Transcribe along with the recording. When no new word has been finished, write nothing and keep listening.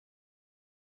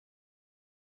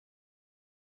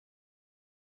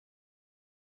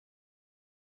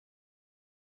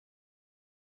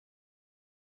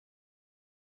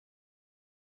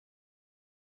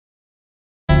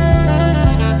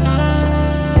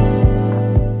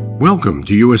Welcome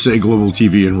to USA Global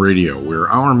TV and Radio, where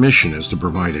our mission is to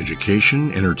provide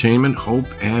education, entertainment, hope,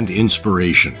 and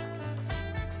inspiration.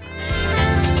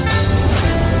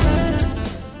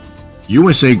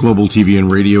 USA Global TV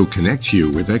and Radio connects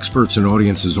you with experts and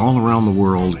audiences all around the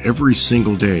world every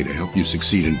single day to help you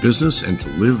succeed in business and to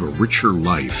live a richer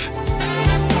life.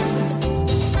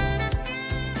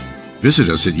 Visit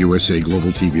us at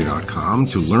usaglobaltv.com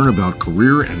to learn about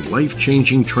career and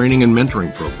life-changing training and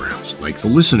mentoring programs like the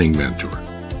Listening Mentor.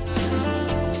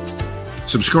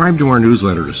 Subscribe to our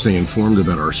newsletter to stay informed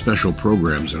about our special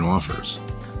programs and offers.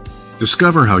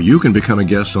 Discover how you can become a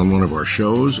guest on one of our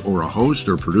shows or a host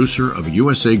or producer of a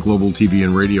USA Global TV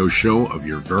and Radio show of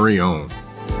your very own.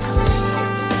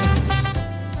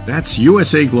 That's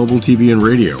USA Global TV and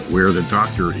Radio, where the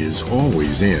doctor is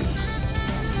always in.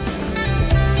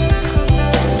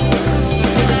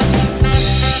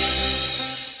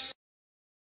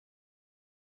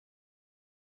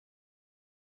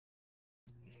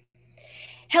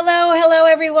 Hello,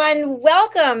 everyone.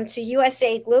 Welcome to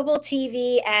USA Global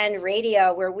TV and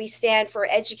Radio, where we stand for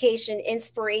education,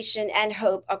 inspiration, and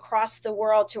hope across the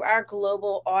world to our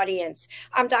global audience.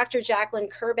 I'm Dr. JACALYN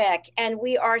KERBECK, and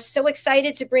we are so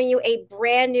excited to bring you a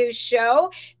brand new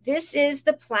show. This is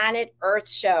the Planet Earth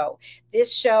Show.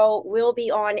 This show will be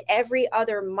on every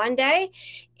other Monday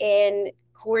in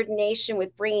coordination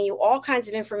with bringing you all kinds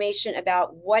of information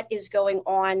about what is going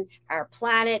on our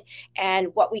planet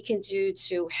and what we can do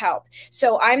to help.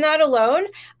 So I'm not alone.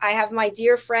 I have my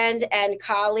dear friend and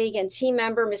colleague and team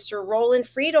member, Mr.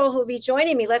 Roland.friedl, who will be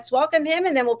joining me. Let's welcome him,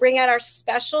 and then we'll bring out our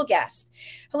special guest.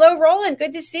 Hello, Roland.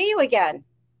 Good to see you again.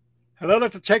 Hello,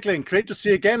 Dr. JACALYN. Great to see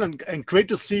you again, and great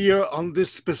to see you on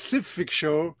this specific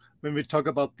show when we talk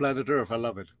about planet Earth. I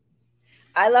love it.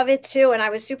 I love it too. And I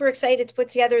was super excited to put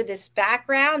together this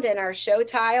background and our show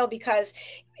tile, because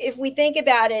if we think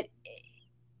about it,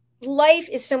 life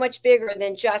is so much bigger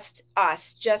than just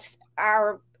us, just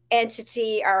our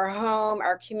entity, our home,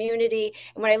 our community.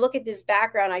 And when I look at this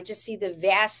background, I just see the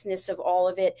vastness of all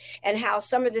of it and how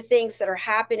some of the things that are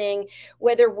happening,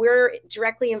 whether we're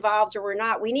directly involved or we're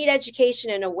not, we need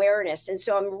education and awareness. And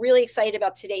so I'm really excited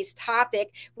about today's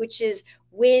topic, which is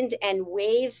wind and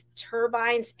waves,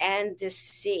 turbines, and the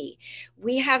sea.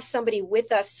 We have somebody with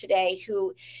us today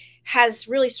who has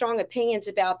really strong opinions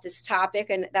about this topic,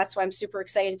 and that's why I'm super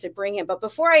excited to bring him. But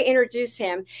before I introduce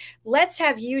him, let's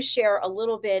have you share a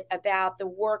little bit about the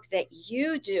work that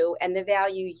you do and the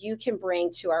value you can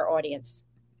bring to our audience.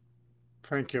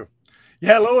 Thank you.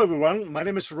 Yeah, hello, everyone. My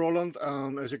name is Roland.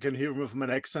 As you can hear from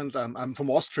my accent, I'm from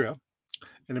Austria,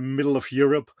 in the middle of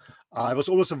Europe. I was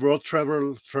always a world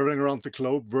traveler, traveling around the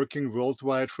globe, working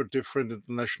worldwide for different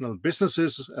international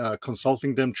businesses,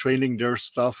 consulting them, training their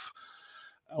staff,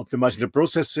 optimizing the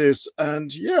processes.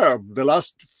 And yeah, the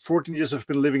last 14 years I've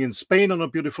been living in Spain on a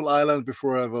beautiful island.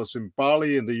 Before I was in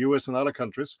Bali, in the US and other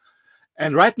countries.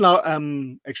 And right now,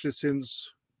 actually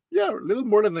since, a little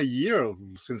more than a year,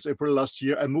 since April last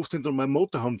year, I moved into my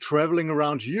motorhome, traveling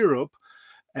around Europe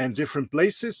and different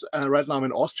places. Right now I'm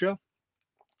in Austria,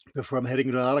 before I'm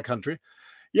heading to another country.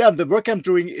 Yeah, the work I'm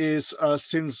doing is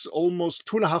since almost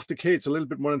 2.5 decades, a little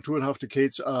bit more than 2.5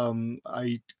 decades,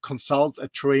 I consult, I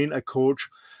train, I coach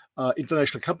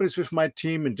international companies with my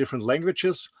team in different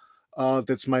languages.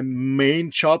 That's my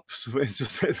main job,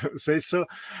 say so.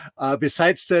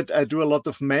 Besides that, I do a lot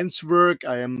of men's work.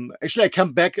 I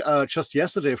come back just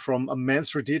yesterday from a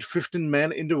men's retreat, 15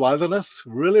 men in the wilderness.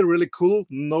 Really, really cool.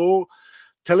 No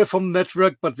telephone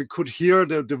network, but we could hear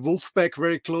the wolf pack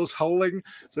very close howling.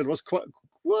 So it was quite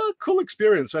a cool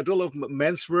experience. So I do a lot of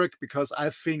men's work because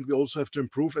I think we also have to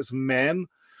improve as men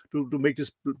to make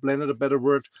this planet a better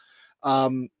world.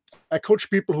 I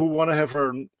coach people who want to have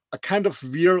a kind of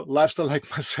weird lifestyle like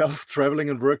myself,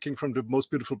 traveling and working from the most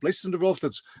beautiful places in the world.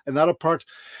 That's another part.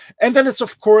 And then it's,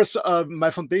 of course, my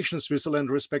foundation in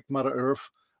Switzerland, Respect Mother Earth,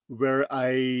 where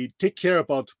I take care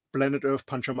about planet Earth,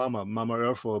 Panchamama, Mama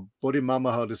Earth, or Body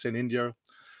Mama, how they say in India.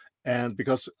 And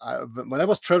because when I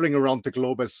was traveling around the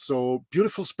globe, I saw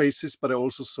beautiful spaces, but I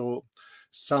also saw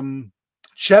some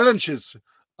challenges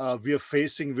we are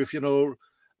facing with,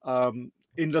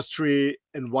 industry,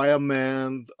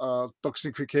 environment,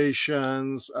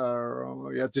 toxifications,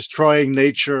 destroying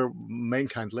nature,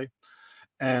 mankindly.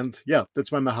 And yeah,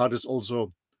 that's why my heart is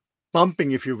also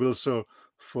pumping, if you will, so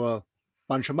for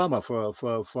Panchamama,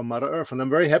 for Mother Earth. And I'm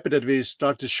very happy that we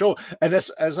start this show. And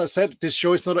as I said, this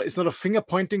show is not a finger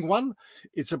pointing one.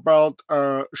 It's about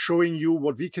showing you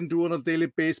what we can do on a daily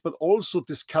basis, but also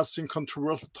discussing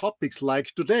controversial topics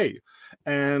like today.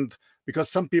 And because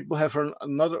some people have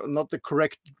not the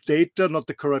correct data, not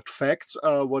the correct facts,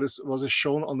 what is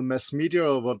shown on the mass media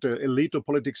or what the elite or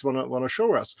politics want to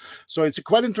show us. So it's a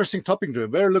quite interesting topic.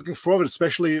 Very looking forward,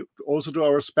 especially also to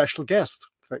our special guest.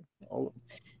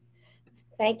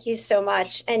 Thank you so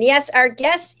much. And yes, our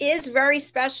guest is very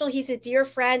special. He's a dear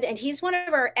friend, and he's one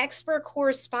of our expert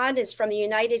correspondents from the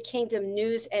United Kingdom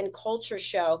News and Culture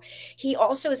Show. He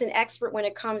also is an expert when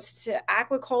it comes to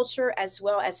aquaculture as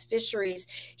well as fisheries.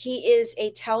 He is a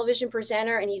television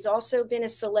presenter, and he's also been a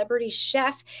celebrity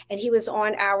chef, and he was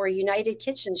on our United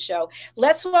Kitchen show.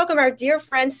 Let's welcome our dear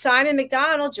friend, Simon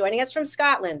MacDonald, joining us from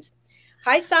Scotland.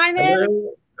 Hi, Simon.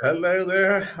 Hello, hello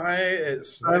there. Hi,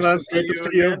 it's nice to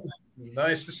see you again.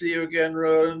 Nice to see you again,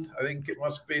 Roland. I think it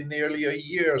must be nearly a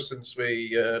year since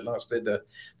we last did a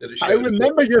show. I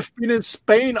remember you've been in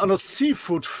Spain on a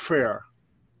seafood fair.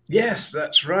 Yes,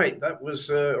 that's right. That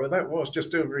was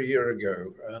just over a year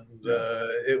ago, and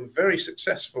it was a very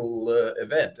successful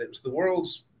event. It was the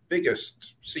world's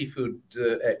biggest seafood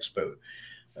expo.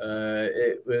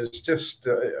 It was just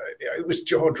it was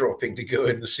jaw-dropping to go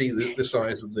in and see the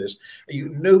size of this.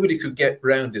 Nobody could get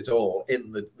round it all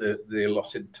in the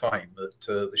allotted time that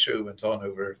the show went on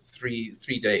over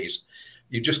three days.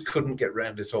 You just couldn't get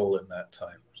round it all in that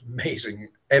time. It was amazing.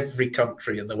 Every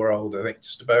country in the world, I think,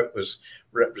 just about was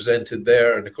represented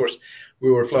there. And of course,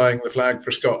 we were flying the flag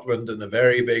for Scotland in a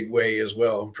very big way as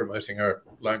well, and promoting our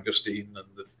langoustine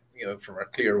and from our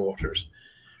clear waters.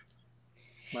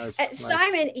 Nice,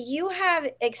 Simon, you have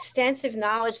extensive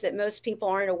knowledge that most people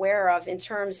aren't aware of in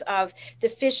terms of the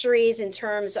fisheries, in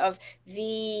terms of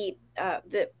the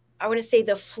I want to say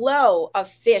the flow of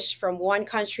fish from one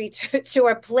country to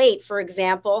a plate, for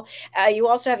example. You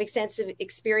also have extensive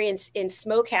experience in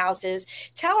smokehouses.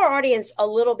 Tell our audience a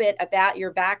little bit about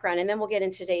your background, and then we'll get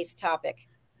into today's topic.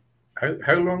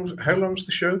 How long's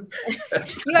the show?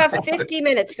 You have 50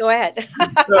 minutes. Go ahead.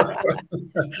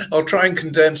 I'll try and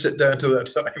condense it down to that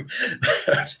time.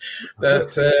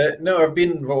 No, I've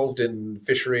been involved in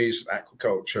fisheries,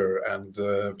 aquaculture, and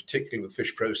particularly with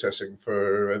fish processing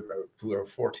for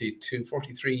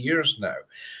 43 years now.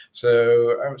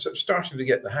 So I'm starting to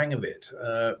get the hang of it,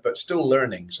 but still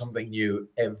learning something new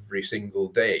every single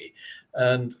day.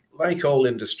 And like all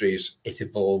industries, it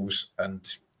evolves, and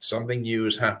something new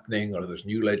is happening, or there's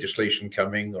new legislation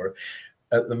coming, or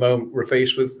at the moment we're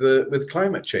faced with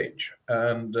climate change,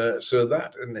 and so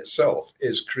that in itself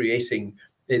is creating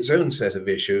its own set of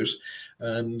issues,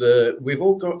 and we've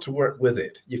all got to work with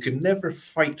it. You can never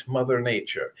fight Mother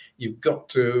Nature. You've got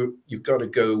to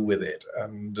go with it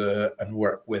and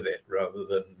work with it rather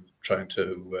than trying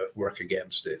to work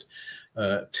against it.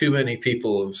 Too many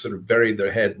people have sort of buried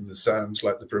their head in the sands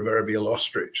like the proverbial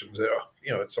ostrich and say, oh,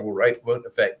 it's all right, it won't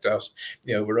affect us.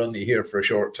 We're only here for a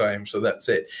short time, so that's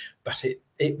it. But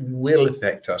it will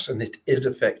affect us, and it is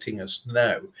affecting us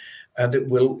now. And it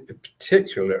will in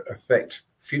particular affect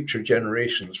future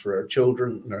generations, for our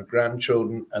children and our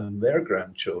grandchildren and their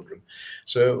grandchildren.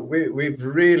 So we've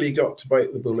really got to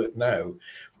bite the bullet now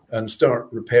and start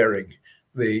repairing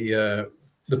the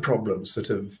problems that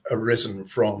have arisen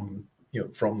from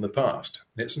the past.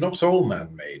 It's not all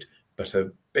man-made, but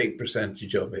a big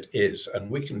percentage of it is, and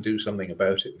we can do something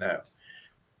about it now.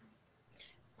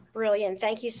 Brilliant.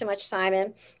 Thank you so much,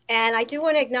 Simon. And I do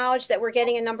want to acknowledge that we're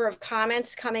getting a number of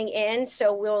comments coming in,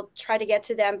 so we'll try to get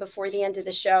to them before the end of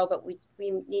the show, but we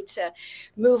need to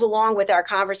move along with our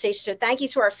conversation. So thank you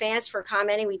to our fans for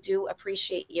commenting. We do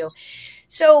appreciate you.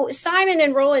 So Simon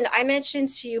and Roland, I mentioned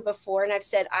to you before, and I've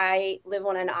said I live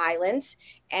on an island,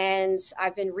 and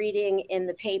I've been reading in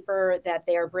the paper that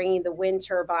they are bringing the wind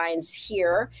turbines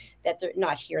here, that they're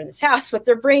not here in this house, but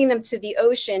they're bringing them to the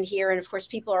ocean here. And of course,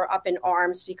 people are up in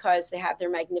arms because they have their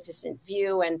magnificent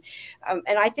view. And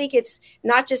I think it's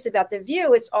not just about the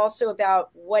view, it's also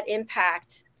about what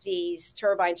impact these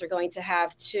turbines are going to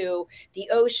have to the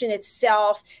ocean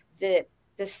itself, the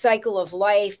cycle of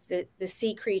life, the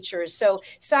sea creatures. So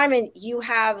Simon, you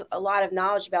have a lot of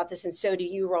knowledge about this, and so do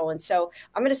you, Roland. So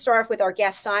I'm going to start off with our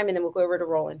guest, Simon, then we'll go over to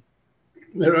Roland.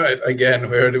 All right. Again,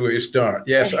 where do we start?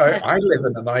 Yes, I live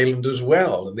in an island as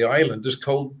well, and the island is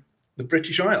called the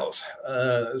British Isles.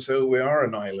 So we are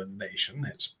an island nation.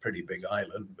 It's a pretty big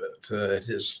island, but it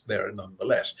is there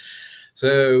nonetheless.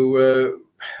 So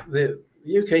the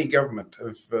UK government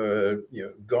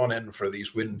have gone in for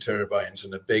these wind turbines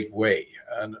in a big way,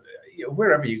 and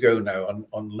wherever you go now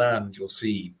on land, you'll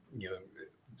see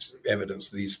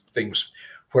evidence of these things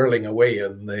whirling away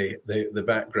in the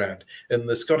background. In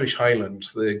the Scottish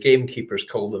Highlands, the gamekeepers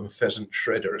call them pheasant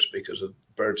shredders because of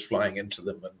birds flying into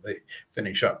them, and they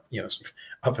finish up,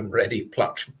 oven ready,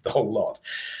 plucked, the whole lot.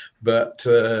 But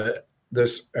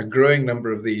there's a growing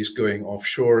number of these going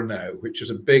offshore now, which is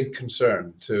a big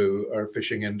concern to our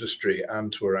fishing industry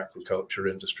and to our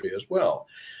aquaculture industry as well.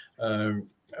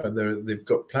 They've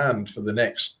got planned for the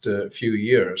next few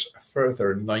years a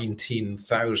further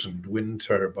 19,000 wind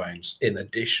turbines in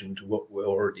addition to what we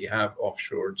already have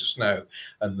offshore just now,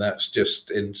 and that's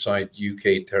just inside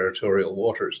UK territorial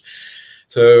waters.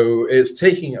 So it's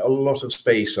taking a lot of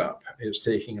space up. It's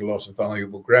taking a lot of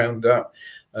valuable ground up.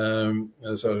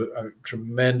 There's a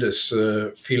tremendous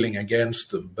feeling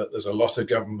against them, but there's a lot of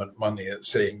government money that's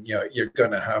saying, you know, you're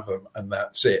going to have them and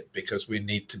that's it, because we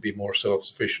need to be more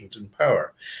self-sufficient in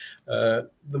power. The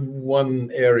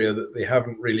one area that they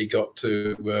haven't really got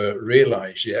to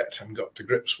realize yet and got to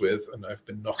grips with, and I've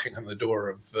been knocking on the door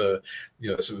of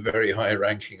you know, some very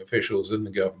high-ranking officials in the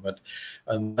government,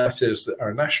 and that is that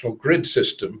our national grid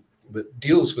system that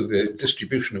deals with the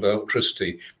distribution of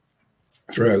electricity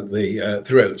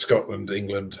throughout Scotland,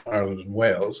 England, Ireland, and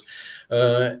Wales,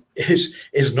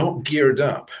 is not geared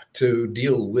up to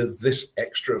deal with this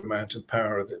extra amount of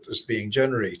power that is being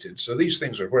generated. So these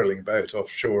things are whirling about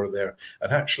offshore there,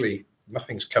 and actually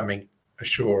nothing's coming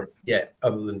ashore yet,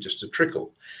 other than just a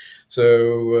trickle.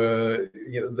 So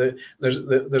you know,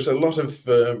 there's a lot of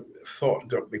thought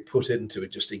got to be put into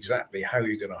it, just exactly how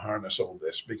you're going to harness all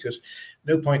this, because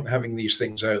no point in having these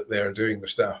things out there doing the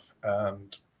stuff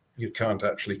and you can't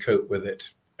actually cope with it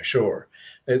ashore.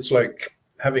 It's like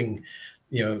having,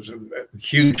 you know,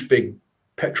 huge big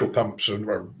petrol pumps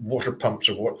or water pumps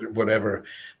or whatever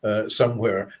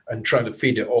somewhere, and trying to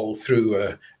feed it all through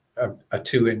a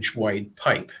 2-inch wide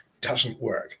pipe. Doesn't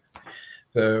work.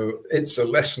 So it's a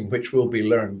lesson which will be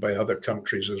learned by other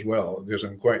countries as well, because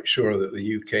I'm quite sure that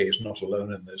the UK is not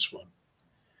alone in this one.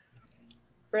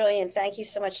 Brilliant. Thank you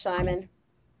so much, Simon.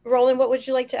 Roland, what would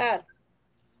you like to add?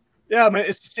 Yeah, I mean,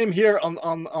 it's the same here on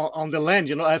the land.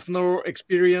 You know, I have no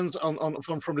experience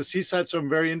from the seaside, so I'm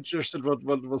very interested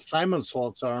what Simon's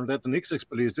thoughts are on that, and Nick's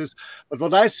expertise is. But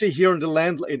what I see here on the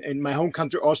land in my home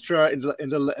country, Austria, in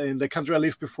the country I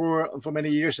lived before for many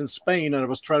years in Spain, and I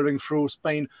was traveling through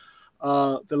Spain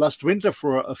the last winter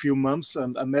for a few months,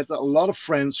 and I met a lot of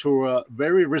friends who were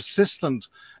very resistant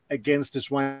against these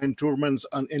wind turbines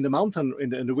in the mountain,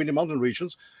 in the windy mountain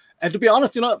regions. And to be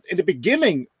honest, you know, in the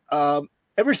beginning,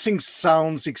 everything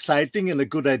sounds exciting and a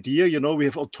good idea. You know, we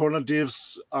have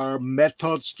alternatives,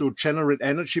 methods to generate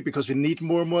energy, because we need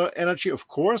more and more energy. Of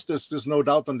course, there's no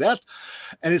doubt on that.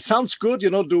 And it sounds good, you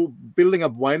know, building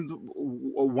up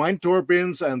wind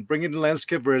turbines and bringing the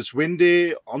landscape where it's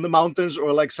windy on the mountains,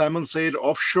 or like Simon said,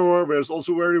 offshore, where it's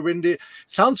also very windy. It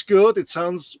sounds good. It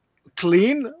sounds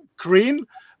clean, green.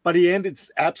 But in the end,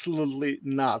 it's absolutely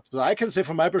not. But I can say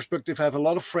from my perspective, I have a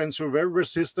lot of friends who are very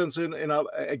resistant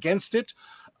against it,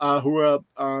 who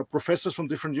are professors from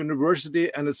different universities,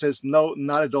 and it says, no,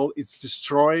 not at all. It's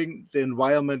destroying the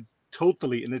environment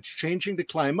totally, and it's changing the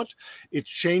climate. It's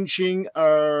changing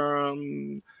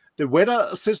the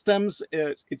weather systems.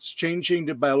 It's changing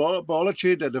the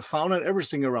biology, the fauna, and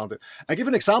everything around it. I give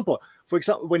an example. For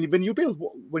example, when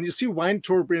you see wind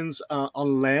turbines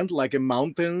on land, like in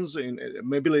mountains,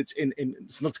 maybe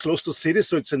it's not close to cities,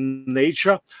 so it's in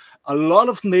nature. A lot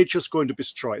of nature is going to be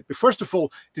destroyed. But first of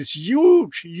all, these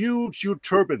huge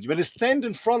turbines, when you stand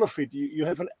in front of it, you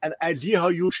have an idea how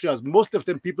huge they are. Most of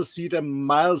them, people see them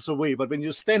miles away, but when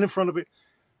you stand in front of it,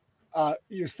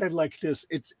 you stand like this.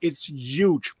 It's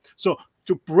huge. So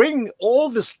to bring all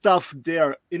the stuff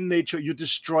there in nature, you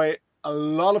destroy a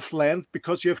lot of land,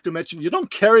 because you have to imagine you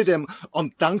don't carry them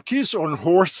on donkeys or on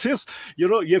horses. You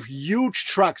know, you have huge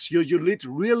trucks. You need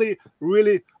really,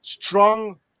 really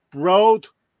strong, broad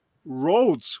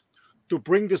roads to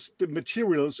bring the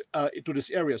materials into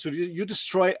this area. So you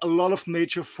destroy a lot of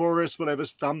nature, forests,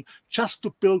 whatever's done, just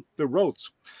to build the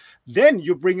roads. Then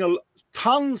you bring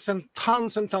tons and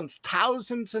tons and tons,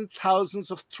 thousands and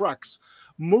thousands of trucks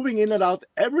moving in and out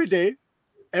every day,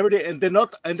 and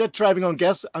they're driving on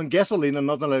gasoline and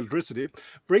not on electricity,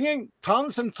 bringing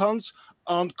tons and tons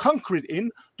on concrete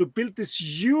in to build this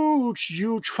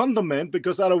huge fundament,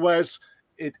 because otherwise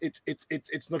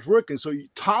it's not working. So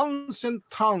tons and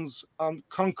tons on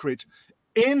concrete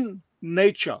in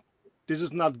nature. This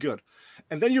is not good.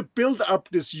 And then you build up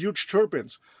these huge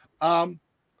turbines.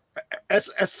 As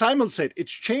Simon said,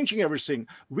 it's changing everything.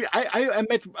 I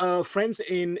met friends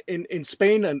in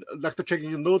Spain, and Dr. Jack,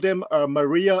 you know them,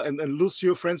 Maria and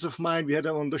Lucio, friends of mine. We had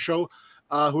them on the show,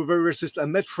 who were very resistant. I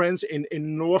met friends in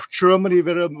North Germany,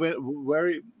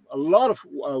 where a lot of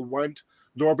wind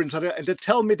turbines are there, and they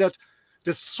tell me that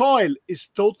the soil is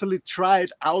totally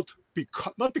dried out,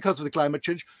 not because of the climate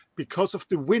change, because of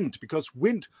the wind. Because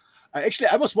wind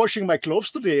I was washing my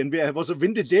clothes today, and it was a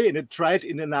windy day, and it dried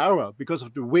in an hour because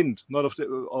of the wind, not of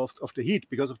the heat,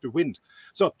 because of the wind.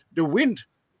 So the wind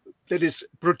that is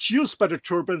produced by the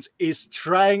turbines is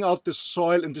drying out the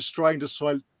soil and destroying the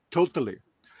soil totally.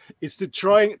 It's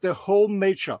destroying the whole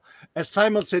nature. As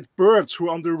Simon said, birds who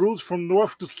are on the route from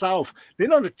north to south, they're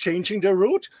not changing their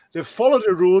route. They follow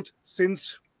the route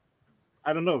since,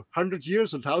 I don't know, 100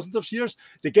 years or thousands of years.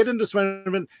 They get in this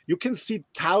environment. You can see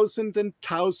thousands and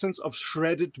thousands of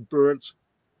shredded birds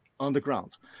on the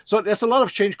ground. So there's a lot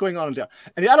of change going on there.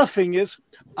 And the other thing is,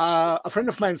 a friend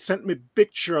of mine sent me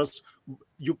pictures.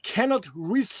 You cannot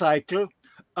recycle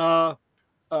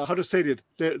how to say it,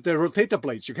 the rotator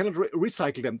blades. You cannot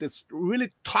recycle them. It's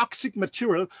really toxic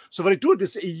material. So what they do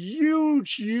is a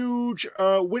huge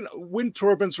wind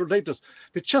turbines rotators.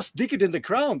 They just dig it in the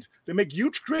ground. They make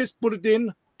huge graves, put it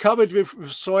in, cover it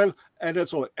with soil, and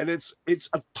that's all. And it's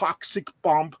a toxic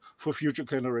bomb for future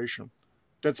generation.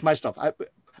 That's my stuff.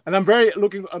 I'm very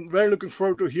looking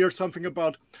forward to hear something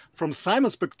about from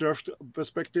Simon's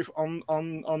perspective on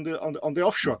the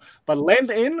offshore. But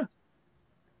land in,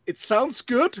 it sounds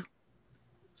good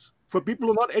for people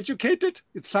who are not educated.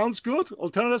 It sounds good,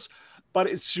 alternatives, but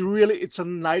it's a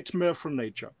nightmare for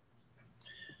nature.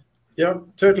 Yeah,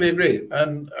 totally agree.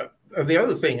 And the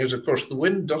other thing is, of course, the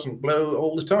wind doesn't blow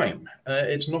all the time.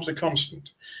 It's not a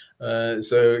constant.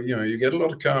 So, you get a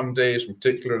lot of calm days, in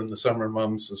particular in the summer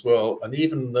months as well. And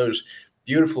even those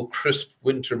beautiful, crisp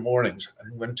winter mornings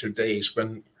and winter days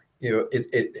when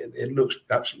it looks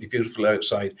absolutely beautiful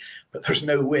outside, but there's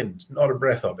no wind, not a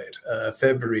breath of it.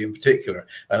 February in particular,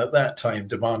 and at that time,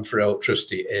 demand for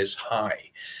electricity is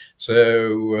high.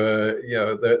 So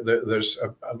there's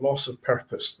a loss of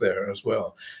purpose there as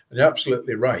well. And you're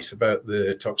absolutely right about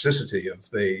the toxicity of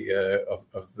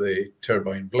the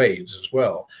turbine blades as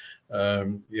well.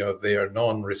 They are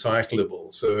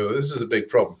non-recyclable, so this is a big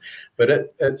problem. But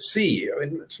at sea, I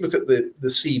mean, let's look at the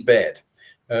seabed.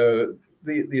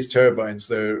 These turbines,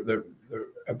 they're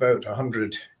about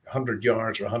 100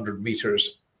 yards or 100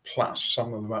 meters plus,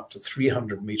 some of them up to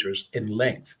 300 meters in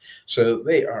length. So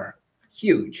they are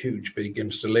huge, big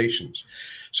installations.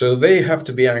 So they have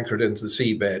to be anchored into the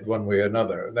seabed one way or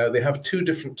another. Now, they have two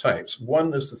different types.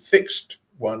 One is the fixed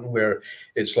one, where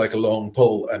it's like a long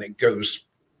pole and it goes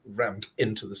rammed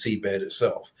into the seabed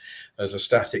itself as a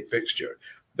static fixture.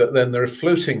 But then there are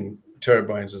floating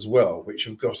turbines as well, which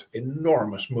have got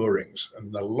enormous moorings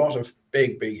and a lot of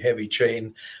big heavy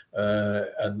chain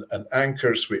and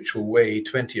anchors which will weigh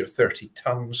 20 or 30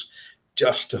 tons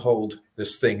just to hold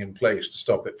this thing in place to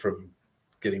stop it from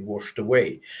getting washed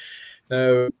away.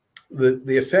 Now,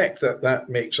 the effect that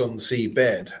makes on the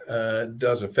seabed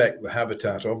does affect the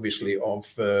habitat, obviously, of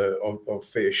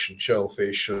fish and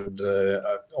shellfish and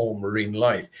all marine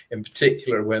life, in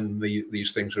particular when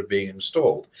these things are being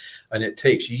installed. And it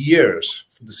takes years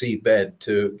for the seabed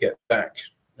to get back,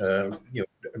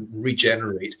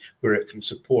 regenerate where it can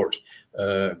support,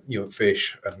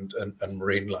 fish and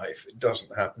marine life. It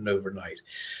doesn't happen overnight.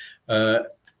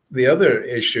 The other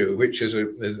issue, which is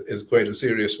quite a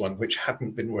serious one, which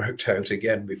hadn't been worked out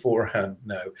again beforehand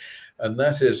now, and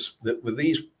that is that with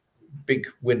these big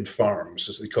wind farms,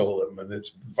 as they call them, and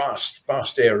it's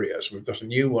vast areas. We've got a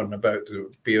new one about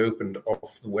to be opened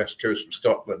off the west coast of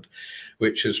Scotland,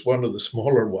 which is one of the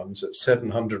smaller ones at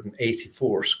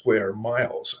 784 square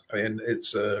miles. I mean,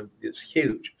 it's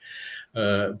huge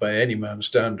by any man's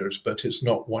standards, but it's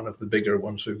not one of the bigger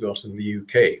ones we've got in the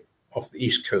UK. Off the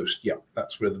east coast, yeah,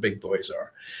 that's where the big boys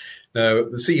are. Now,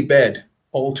 the seabed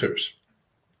alters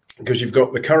because you've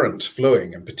got the current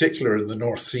flowing, in particular in the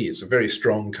North Sea. It's a very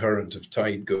strong current of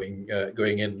tide going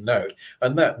in and out,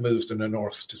 and that moves in a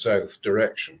north to south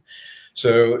direction.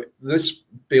 So this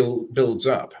builds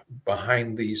up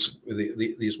behind these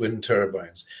wind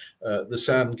turbines. The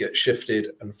sand gets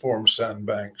shifted and forms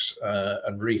sandbanks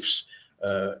and reefs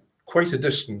quite a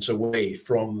distance away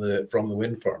from the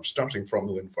wind farms, starting from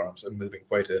the wind farms and moving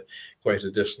quite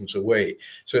a distance away.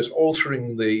 So it's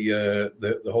altering the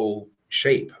whole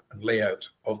shape and layout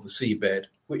of the seabed,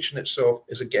 which in itself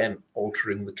is again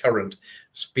altering the current,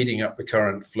 speeding up the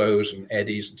current flows and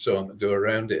eddies and so on that go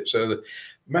around it. So the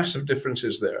massive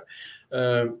differences there.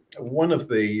 One of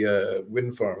the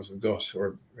wind farms have got,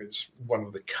 or it's one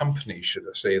of the companies, should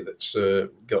I say, that's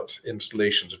got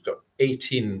installations, have got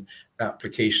 18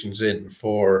 applications in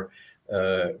for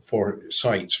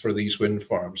sites for these wind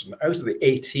farms. And out of the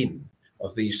 18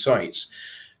 of these sites,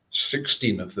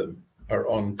 16 of them are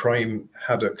on prime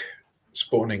haddock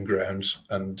spawning grounds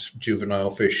and juvenile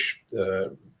fish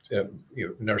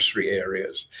nursery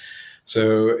areas.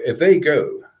 So if they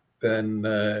go, then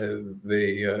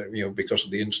because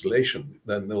of the installation,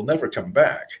 then they'll never come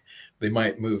back. They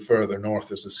might move further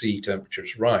north as the sea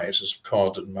temperatures rise, as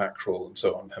cod and mackerel and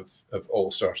so on have all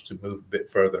started to move a bit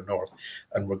further north,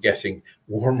 and we're getting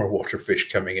warmer water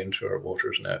fish coming into our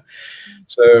waters now.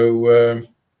 So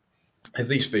if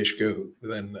these fish go,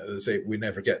 then as I say, we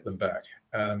never get them back,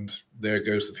 and there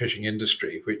goes the fishing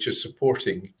industry, which is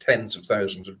supporting tens of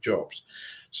thousands of jobs.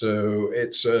 So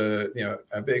it's a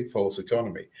big false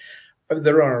economy.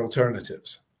 There are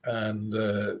alternatives. And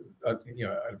a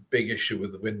big issue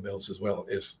with the windmills as well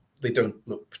is they don't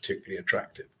look particularly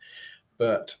attractive.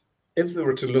 But if they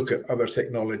were to look at other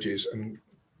technologies and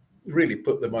really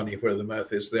put the money where the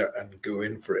mouth is there and go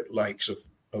in for it, likes of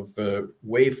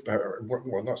wave power,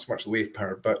 well, not so much wave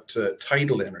power, but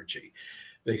tidal energy,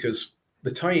 because the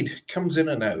tide comes in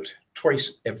and out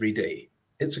twice every day.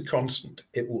 It's a constant.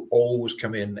 It will always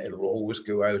come in. It will always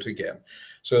go out again.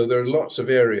 So there are lots of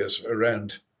areas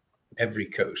around every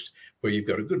coast where you've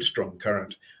got a good strong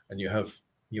current, and you have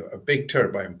a big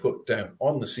turbine put down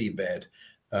on the seabed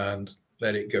and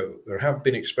let it go. There have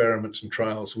been experiments and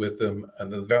trials with them,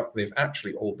 and they've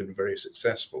actually all been very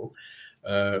successful.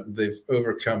 They've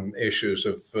overcome issues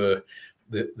of the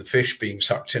fish being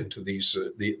sucked into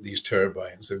these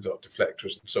turbines. They've got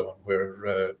deflectors and so on,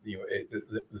 where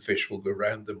the fish will go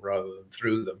around them rather than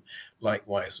through them.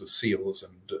 Likewise with seals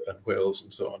and whales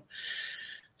and so on.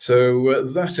 So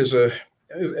that is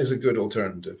a good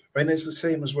alternative. I mean, it's the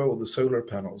same as well with the solar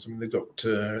panels. I mean, they've got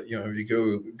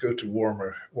you go to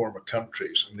warmer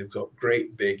countries, and they've got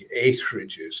great big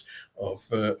acreages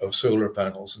of solar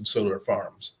panels and solar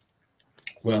farms.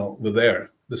 Well, there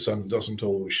the sun doesn't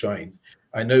always shine.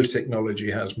 I know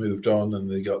technology has moved on, and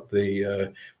they got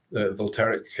the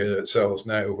voltaic cells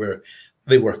now where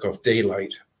they work off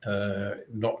daylight.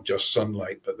 Not just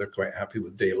sunlight, but they're quite happy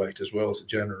with daylight as well to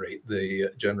generate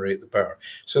the power.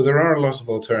 So there are a lot of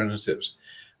alternatives,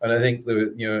 and I think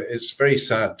it's very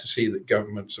sad to see that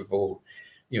governments have all,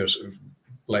 sort of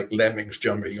like lemmings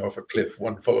jumping off a cliff.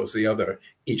 One follows the other.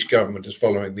 Each government is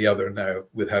following the other now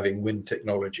with having wind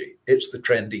technology. It's the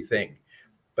trendy thing,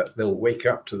 but they'll wake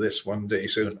up to this one day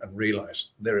soon and realize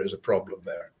there is a problem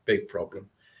there, big problem.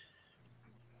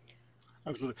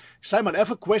 Absolutely. Simon, I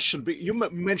have a question. You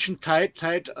mentioned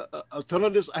tide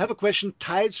alternatives. I have a question.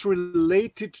 Tides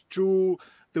related to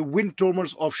the wind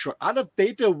turbines offshore. Are there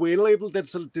data available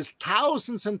that there's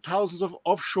thousands and thousands of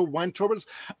offshore wind turbines?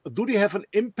 Do they have an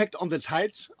impact on the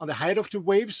tides, on the height of the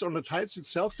waves, on the tides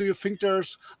itself? Do you think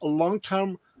there's a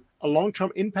long-term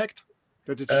impact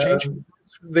that it's changing?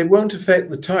 They won't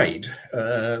affect the tide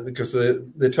because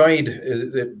the tide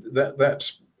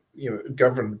that's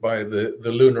governed by the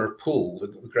lunar pull, the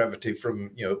gravity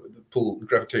from the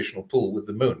gravitational pull with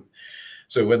the moon.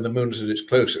 So when the moon's at its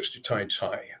closest, your tide's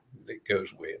high, it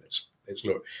goes away and it's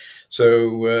lower.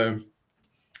 So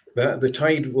the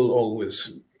tide will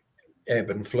always ebb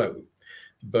and flow,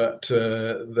 but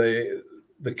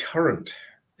the current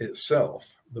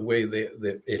itself, the way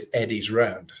it eddies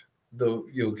round, though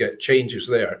you'll get changes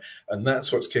there, and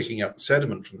that's what's kicking up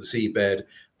sediment from the seabed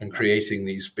and creating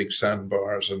these big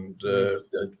sandbars and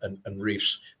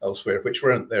reefs elsewhere, which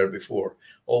weren't there before.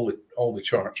 All the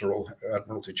charts are all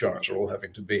Admiralty charts are all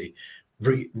having to be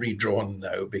redrawn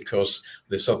now because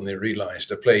they suddenly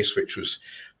realised a place which was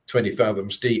 20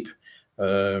 fathoms deep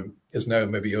is now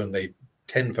maybe only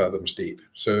 10 fathoms deep.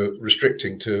 So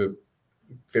restricting to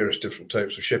various different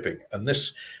types of shipping, and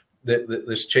this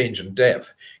change in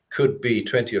depth could be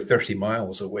 20 or 30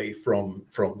 miles away from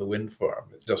the wind farm.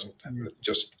 It doesn't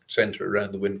just center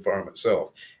around the wind farm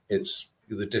itself. It's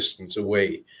the distance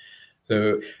away.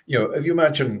 So, if you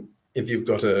imagine if you've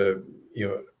got a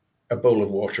bowl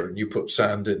of water and you put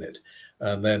sand in it,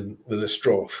 and then with a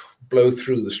straw, blow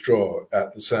through the straw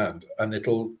at the sand, and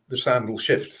the sand will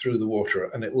shift through the water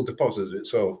and it will deposit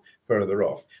itself further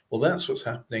off. Well, that's what's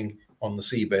happening on the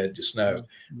seabed just now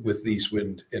with these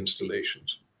wind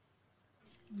installations.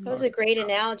 That was a great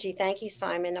analogy. Thank you,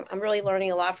 Simon. I'm really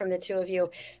learning a lot from the two of you.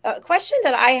 A question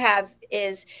that I have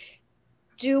is,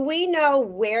 do we know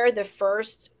where the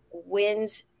first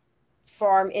wind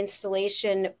farm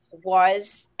installation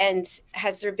was? And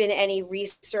has there been any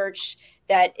research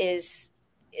that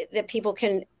people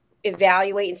can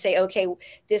evaluate and say, okay,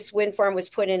 this wind farm was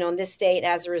put in on this date,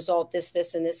 as a result, this,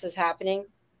 and this is happening?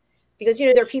 Because,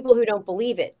 there are people who don't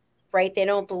believe it, right? They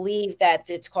don't believe that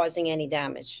it's causing any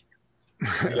damage.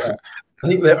 Yeah, I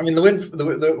think that,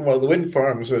 the wind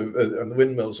farms and the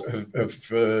windmills have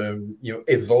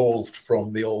evolved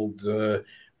from the old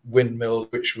windmill,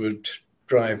 which would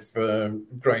drive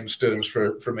grindstones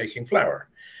for making flour,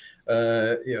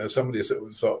 somebody sort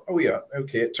of thought, oh yeah,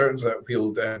 okay, it turns out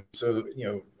wheel down, so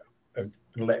an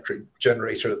electric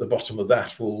generator at the bottom of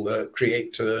that will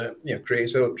create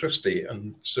electricity,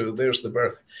 and so there's the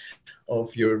birth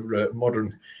of your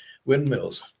modern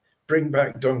windmills. Bring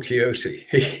back Don Quixote.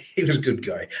 He was a good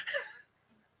guy.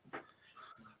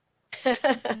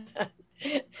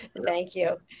 Thank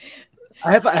you.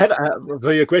 I had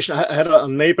for your question. I had a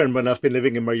neighbor when I've been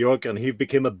living in Mallorca, and he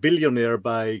became a billionaire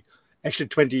by actually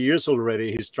 20 years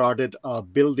already. He started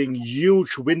building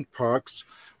huge wind parks,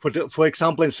 for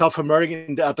example, in South America,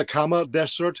 in the Atacama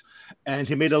Desert, and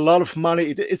he made a lot of money.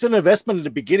 It's an investment in the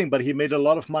beginning, but he made a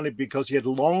lot of money because he had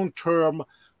long-term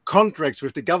contracts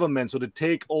with the government, so they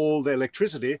take all the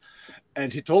electricity.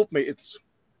 And he told me it's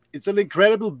an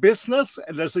incredible business,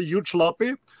 and there's a huge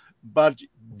lobby, but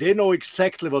they know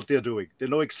exactly what they're doing. They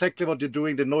know exactly what they're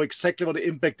doing. They know exactly what the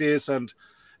impact is, and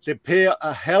they pay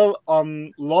a hell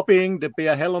on lobbying. They pay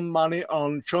a hell on money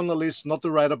on journalists not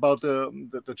to write about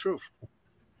the truth.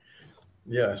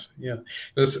 Yes, yeah.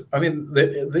 I mean,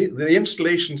 the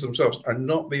installations themselves are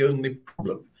not the only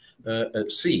problem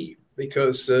at sea,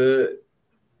 because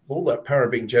all that power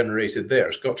being generated there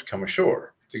has got to come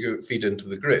ashore to go feed into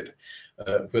the grid.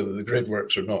 Whether the grid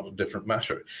works or not, a different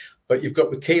matter. But you've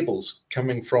got the cables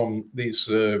coming from these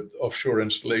offshore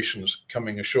installations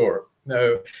coming ashore.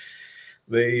 Now,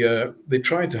 they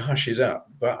tried to hush it up,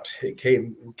 but it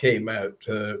came out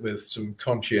with some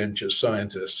conscientious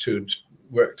scientists who'd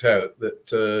worked out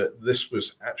that this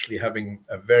was actually having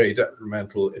a very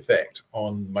detrimental effect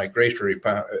on migratory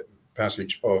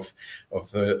passage of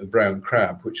the brown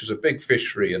crab, which is a big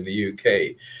fishery in the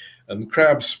UK. And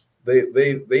crabs,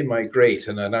 they migrate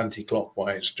in an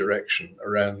anti-clockwise direction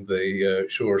around the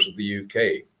shores of the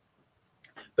UK.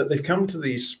 But they've come to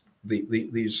these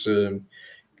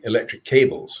electric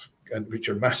cables, which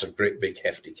are massive, great big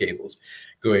hefty cables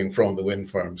going from the wind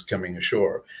farms coming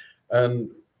ashore.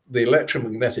 And the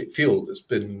electromagnetic field that's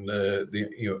been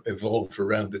evolved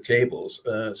around the cables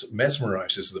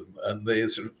mesmerizes them, and they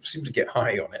sort of seem to get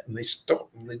high on it, and they stop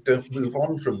and they don't move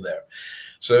on from there.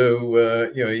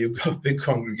 So you've got a big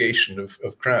congregation of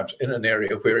crabs in an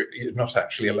area where you're not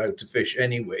actually allowed to fish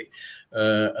anyway,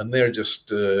 and they're just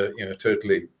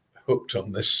totally hooked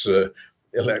on this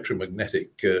electromagnetic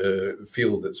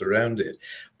field that's around it.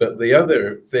 But the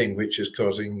other thing which is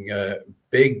causing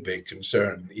big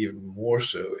concern, even more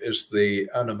so, is the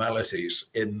anomalies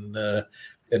in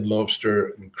lobster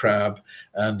and crab,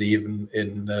 and even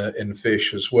in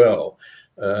fish as well.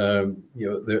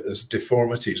 There's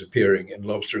deformities appearing in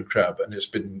lobster and crab, and it's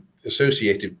been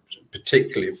associated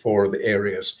particularly for the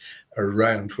areas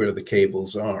around where the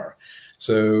cables are.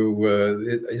 So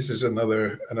this is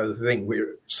another thing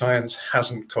where science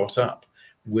hasn't caught up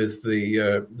with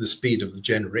the speed of the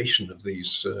generation of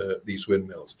these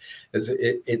windmills.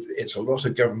 It's a lot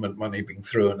of government money being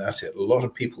thrown at it. A lot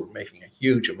of people are making a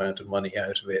huge amount of money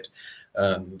out of it,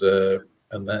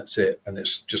 and that's it. And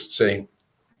it's just saying,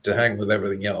 to hang with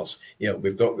everything else,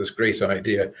 we've got this great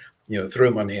idea,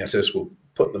 throw money at us, we'll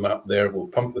put them up there, we'll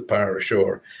pump the power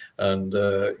ashore, and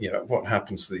what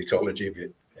happens to the ecology of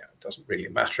it? It doesn't really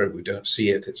matter. We don't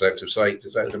see it. It's out of sight.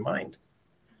 It's out of mind.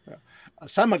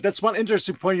 Simon, that's one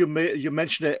interesting point you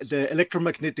mentioned, the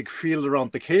electromagnetic field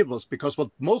around the cables, because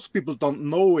what most people don't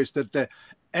know is that the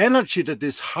energy that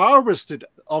is harvested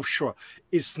offshore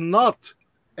is not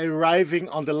arriving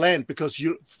on the land, because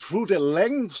through the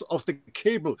length of the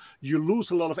cable you lose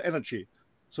a lot of energy.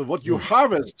 So what you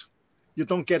harvest, you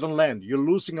don't get on land. You're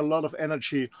losing a lot of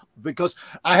energy, because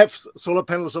I have solar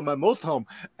panels on my motorhome,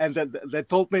 and they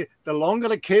told me the longer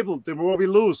the cable, the more we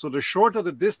lose. So the shorter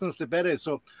the distance, the better.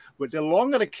 So with the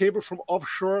longer the cable from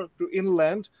offshore to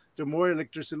inland, the more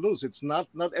electricity lose. It's not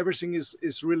everything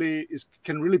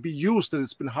can really be used, and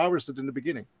it's been harvested in the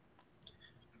beginning.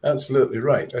 Absolutely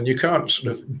right. And you can't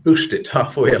sort of boost it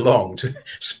halfway along to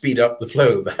speed up the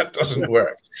flow. That doesn't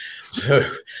work. So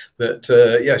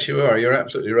that, yes, you're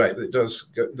absolutely right. It does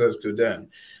go down.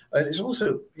 And it's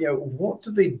also, what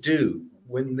do they do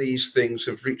when these things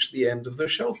have reached the end of their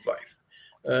shelf life?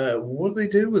 What do they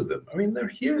do with them? I mean, they're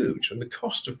huge, and the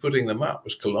cost of putting them up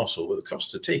was colossal, but the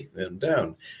cost of taking them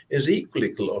down is equally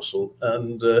colossal.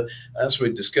 And as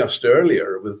we discussed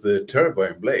earlier with the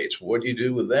turbine blades, what do you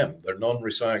do with them? They're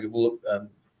non-recyclable and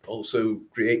also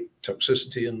create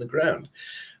toxicity in the ground.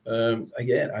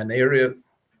 Again, an area,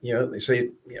 they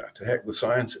say, to heck with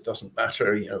science, it doesn't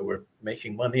matter, we're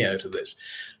making money out of this.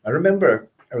 I remember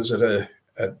I was at a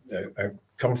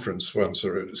conference once,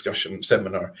 or a discussion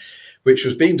seminar, which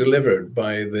was being delivered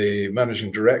by the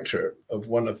managing director of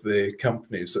one of the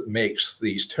companies that makes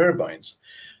these turbines.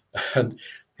 And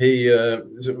he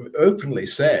sort of openly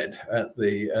said at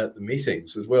the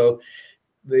meetings as well,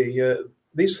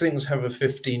 these things have a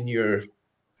 15-year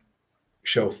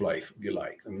shelf life, if you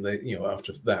like, and they,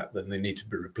 after that, then they need to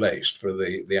be replaced for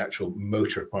the actual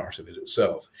motor part of it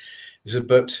itself. He said,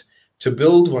 but to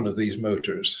build one of these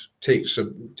motors takes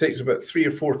about 3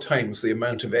 or 4 times the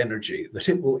amount of energy that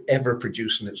it will ever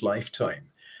produce in its lifetime.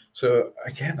 So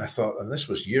again, I thought, and this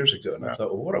was years ago, and I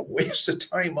thought, well, what a waste of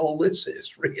time all this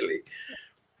is, really.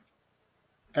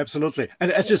 Absolutely.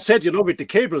 And as you said, with the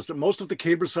cables, most of the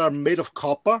cables are made of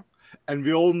copper. And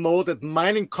we all know that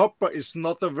mining copper is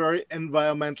not a very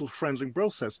environmental friendly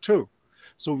process too.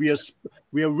 So we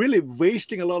are really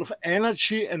wasting a lot of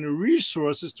energy and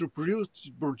resources to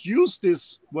produce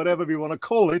this, whatever we want to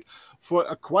call it, for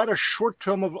quite a short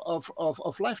term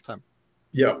of lifetime.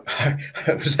 Yeah,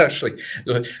 it was actually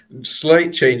a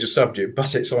slight change of subject,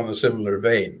 but it's on a similar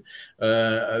vein.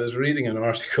 I was reading an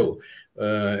article,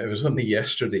 it was only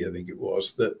yesterday, I think it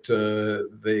was, that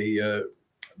the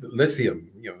lithium,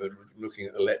 they're looking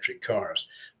at electric cars,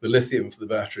 the lithium for the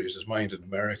batteries is mined in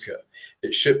America.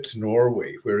 It's shipped to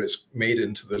Norway, where it's made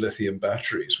into the lithium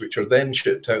batteries, which are then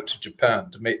shipped out to Japan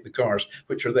to make the cars,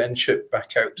 which are then shipped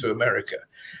back out to America.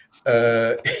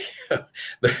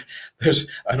 There's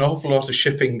an awful lot of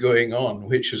shipping going on,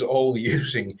 which is all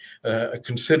using a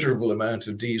considerable amount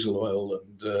of diesel oil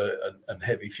and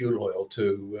heavy fuel oil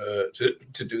to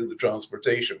do the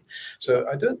transportation. So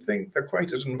I don't think they're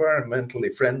quite as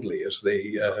environmentally friendly as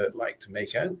they like to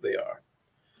make out they are.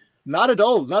 Not at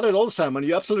all, Simon.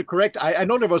 You're absolutely correct. I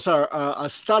know there was a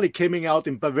study coming out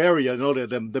in Bavaria,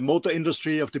 the motor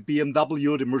industry of the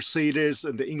BMW, the Mercedes,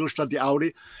 and the Ingolstadt, the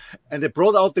Audi, and they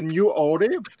brought out the new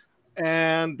Audi,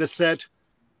 and they said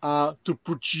to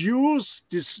produce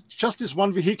just this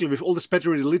one vehicle with all this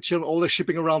battery, the lithium, all the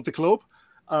shipping around the globe,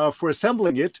 for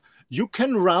assembling it, you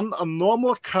can run a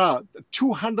normal car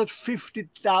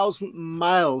 250,000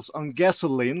 miles on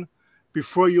gasoline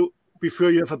before you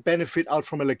have a benefit out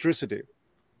from electricity.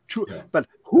 But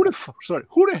who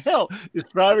the hell is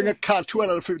driving a car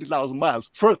 250,000 miles?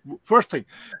 First thing.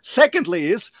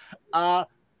 Secondly is,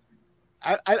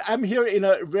 I'm here in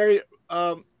a very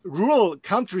rural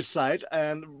countryside,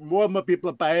 and more and more people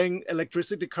are buying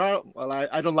electricity car. Well,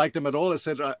 I don't like them at all. I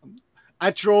said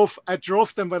I drove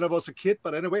them when I was a kid,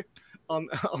 but anyway, on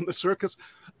the circus.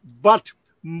 But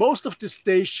most of the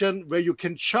station where you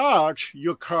can charge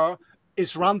your car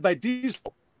is run by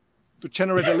diesel to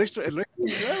generate electricity.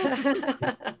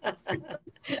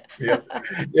 Yeah.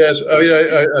 Yes.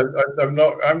 I mean,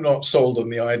 I'm not sold on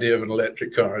the idea of an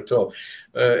electric car at all.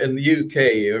 In the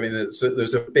UK, I mean,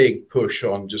 there's a big push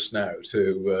on just now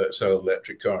to sell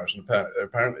electric cars, and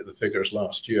apparently the figures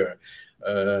last year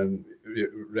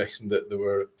reckoned that there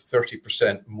were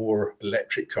 30% more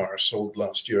electric cars sold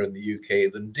last year in the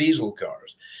UK than diesel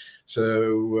cars.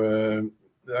 So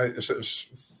I sort of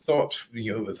thought,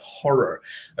 with horror,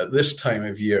 at this time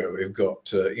of year, we've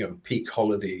got, peak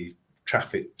holiday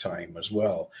traffic time as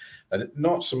well. And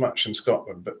not so much in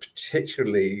Scotland, but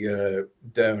particularly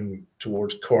down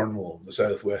towards Cornwall, the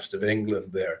southwest of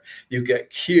England there, you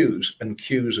get queues and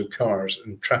queues of cars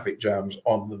and traffic jams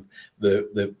on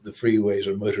the freeways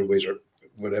or motorways or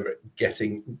whatever,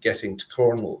 getting to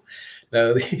Cornwall.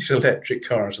 Now, these electric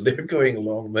cars, they're going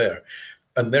along there,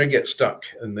 and they get stuck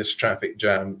in this traffic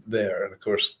jam there. And of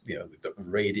course, they've got the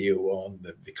radio on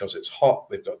because it's hot.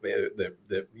 They've got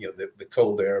the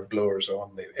cold air blowers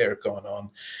on, the aircon on,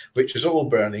 which is all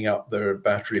burning up their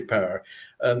battery power.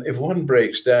 And if one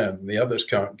breaks down, the others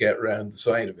can't get around the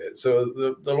side of it.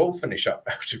 So they'll all finish up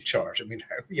out of charge. I mean,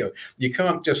 you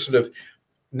can't just sort of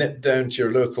nip down to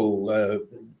your local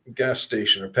gas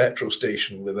station or petrol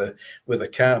station with a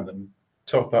can and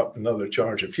top up another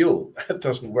charge of fuel. That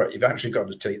doesn't work. You've actually got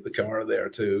to take the car there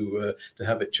to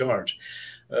have it charged.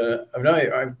 I mean,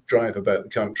 I drive about the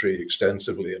country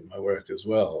extensively in my work as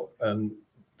well, and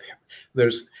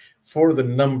there's, for the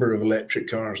number of electric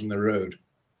cars on the road,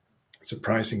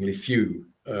 surprisingly few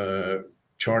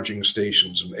charging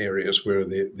stations in areas where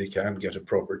they can get a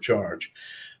proper charge.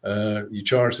 You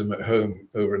charge them at home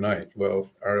overnight. Well,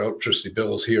 our electricity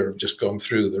bills here have just gone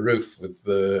through the roof with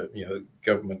the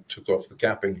government took off the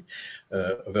capping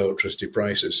of electricity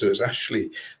prices. So it's actually,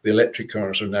 the electric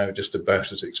cars are now just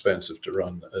about as expensive to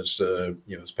run as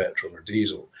as petrol or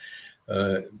diesel.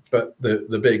 But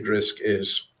the big risk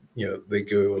is, they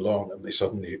go along and they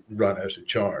suddenly run out of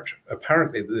charge.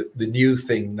 Apparently, the new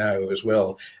thing now as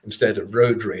well, instead of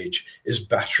road rage, is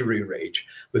battery rage,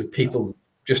 with people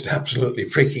just absolutely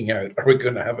freaking out. Are we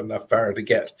going to have enough power to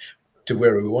get to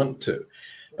where we want to?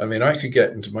 I mean, I could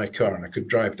get into my car and I could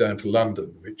drive down to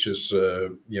London, which is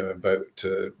about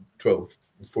 12,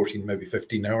 14, maybe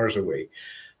 15 hours away.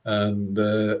 And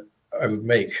I would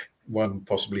make one,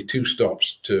 possibly two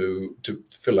stops to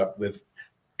fill up with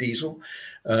diesel.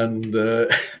 And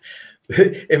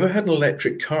if I had an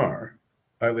electric car,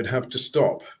 I would have to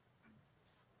stop,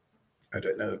 I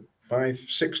don't know, 5,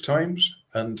 6 times.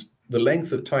 And the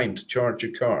length of time to charge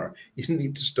a car, you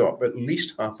need to stop at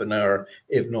least half an hour,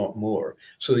 if not more.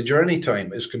 So the journey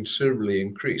time is considerably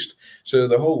increased. So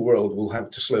the whole world will have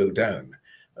to slow down.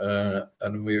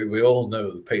 And we all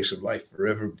know the pace of life for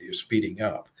everybody is speeding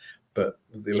up. But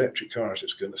with the electric cars,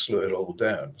 it's going to slow it all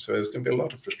down. So there's going to be a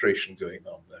lot of frustration going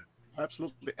on there.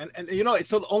 Absolutely. And you know,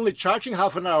 it's not only charging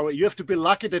half an hour. You have to be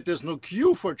lucky that there's no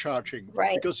queue for charging.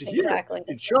 Right. Because here exactly.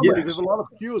 in Germany, Yes. there's a lot of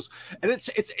queues. And it's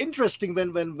interesting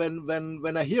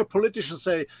when I hear politicians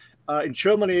say in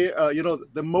Germany, you know,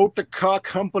 the motor car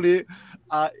company,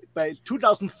 by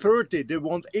 2030, they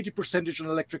want 80% on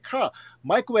electric car.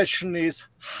 My question is,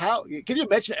 how can you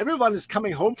imagine everyone is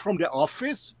coming home from their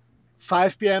office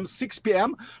 5 p.m., 6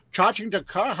 p.m., charging their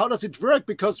car? How does it work?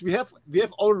 Because we have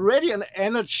already an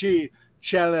energy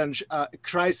challenge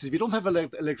crisis. We don't have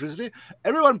electricity.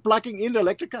 Everyone plugging in the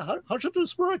electric car. How should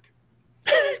this work?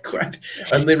 Quite.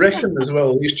 And they reckon as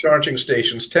well, these charging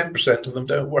stations, 10% of them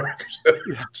don't work.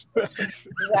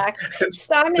 Exactly.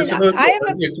 Simon,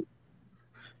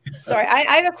 Sorry,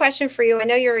 I have a question for you. I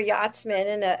know you're a yachtsman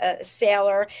and a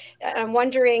sailor. I'm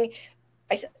wondering,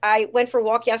 I went for a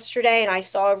walk yesterday and I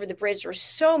saw over the bridge there were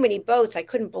so many boats. I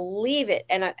couldn't believe it.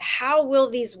 And how will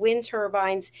these wind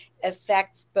turbines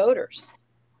affect boaters?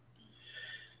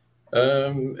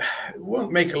 It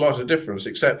won't make a lot of difference,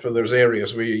 except for there's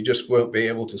areas where you just won't be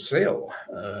able to sail.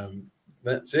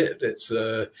 That's it. It's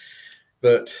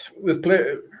but with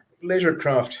leisure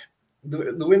craft,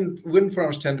 the wind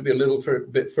farms tend to be a little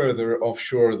bit further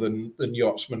offshore than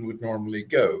yachtsmen would normally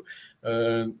go.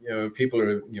 You know, people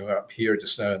are up here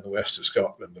just now in the west of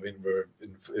Scotland. I mean, we're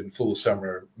in full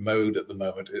summer mode at the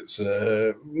moment. It's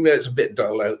a bit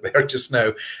dull out there just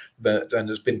now, and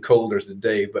it's been colder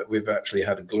today. But we've actually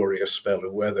had a glorious spell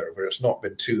of weather where it's not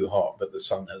been too hot, but the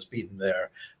sun has been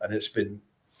there, and it's been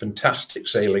fantastic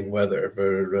sailing weather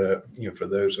for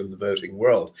those in the boating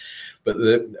world. But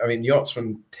I mean,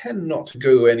 yachtsmen tend not to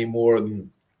go any more than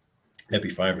maybe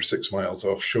 5 or 6 miles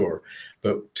offshore.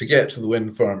 But to get to the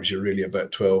wind farms, you're really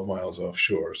about 12 miles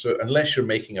offshore. So unless you're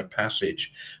making a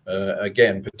passage,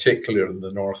 again, particularly in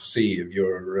the North Sea, if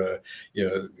you're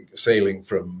sailing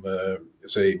from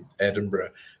say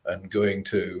Edinburgh and going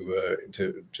to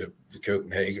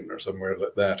Copenhagen or somewhere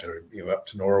like that, or up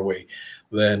to Norway,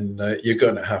 then you're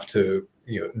going to have to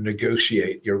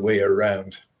negotiate your way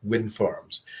around wind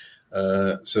farms.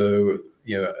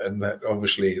 And that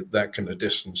obviously that kind of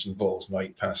distance involves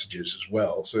night passages as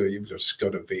well. So you've just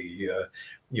got to be,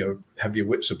 have your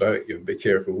wits about you and be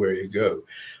careful where you go.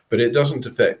 But it doesn't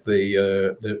affect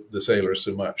the sailors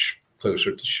so much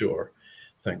closer to shore.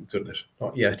 Thank goodness.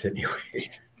 Not yet,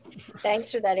 anyway.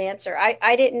 Thanks for that answer.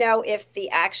 I didn't know if the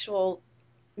actual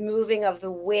moving of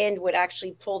the wind would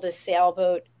actually pull the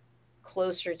sailboat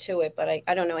closer to it, but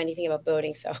I don't know anything about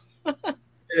boating, so.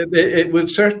 It would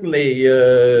certainly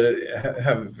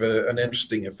have an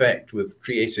interesting effect with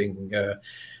creating,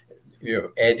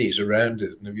 eddies around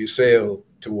it. And if you sail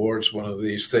towards one of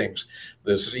these things,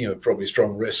 there's, probably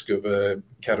strong risk of a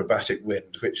katabatic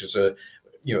wind, which is a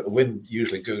wind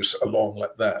usually goes along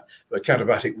like that. But a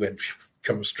katabatic wind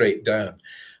comes straight down.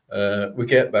 We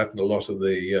get that in a lot of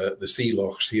the sea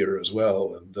lochs here as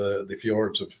well, and the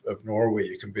fjords of Norway.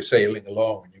 You can be sailing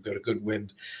along and you've got a good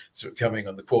wind sort of coming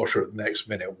on the quarter at the next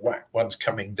minute, whack, one's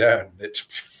coming down, it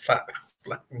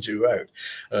flattens you out.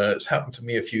 It's happened to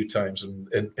me a few times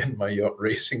in my yacht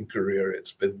racing career.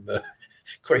 It's been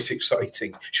quite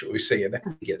exciting, shall we say, and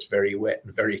everything gets very wet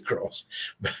and very cross.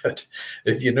 But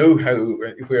if you know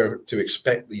where to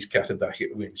expect these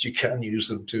katabatic winds, you can use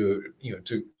them to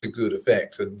good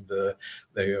effect, and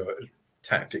they are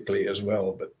tactically as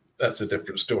well. But that's a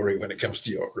different story when it comes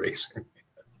to yacht racing.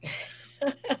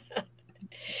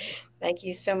 Thank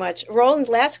you so much, Roland.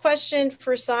 Last question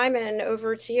for Simon.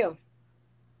 Over to you.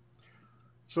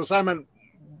 So, Simon,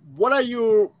 what are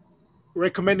you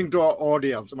recommending to our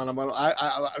audience?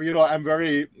 I'm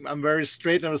very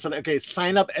straight, and I said, okay,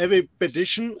 sign up every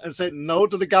petition and say no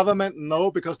to the government,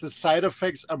 no, because the side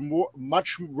effects are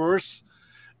much worse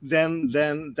than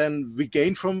we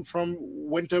gain from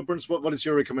wind turbines. What is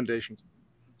your recommendation?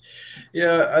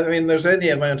 Yeah, I mean, there's any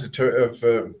amount of,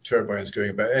 turbines going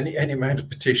about, any amount of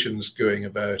petitions going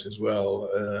about as well,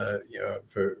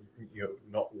 for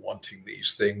not wanting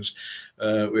these things.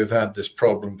 We've had this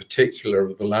problem, particular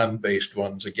with the land-based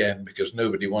ones again, because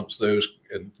nobody wants those,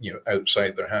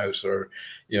 outside their house, or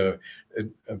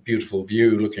a beautiful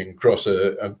view looking across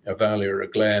a valley or a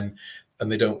glen,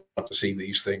 and they don't want to see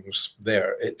these things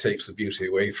there. It takes the beauty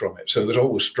away from it. So there's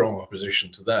always strong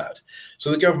opposition to that. So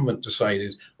the government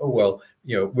decided, oh, well,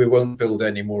 we won't build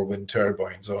any more wind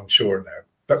turbines onshore now,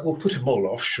 but we'll put them all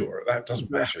offshore. That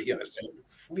doesn't matter. You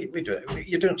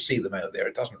don't see them out there.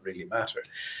 It doesn't really matter.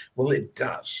 Well, it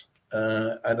does.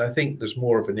 And I think there's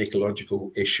more of an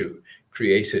ecological issue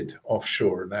created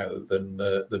offshore now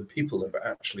than people have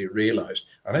actually realized.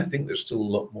 And I think there's still a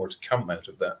lot more to come out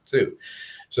of that too.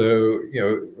 So,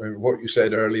 what you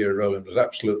said earlier, Roland, was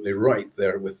absolutely right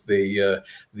there with the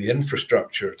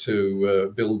infrastructure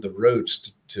to build the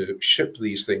roads to ship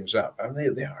these things up.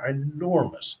 And they are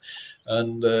enormous.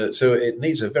 And so it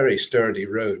needs a very sturdy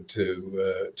road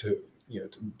to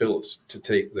build to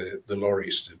take the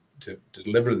lorries to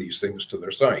deliver these things to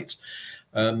their sites.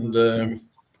 And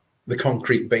the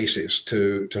concrete bases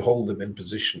to hold them in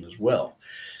position as well.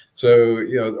 So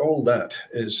all that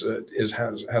has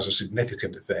a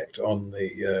significant effect on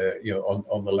the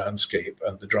on the landscape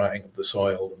and the drying of the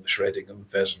soil and the shredding of the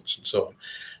pheasants and so on.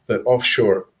 But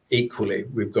offshore, equally,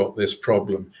 we've got this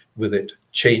problem with it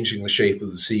changing the shape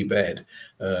of the seabed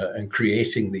and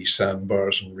creating these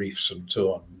sandbars and reefs and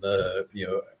so on.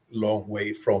 Long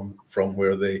way from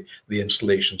where the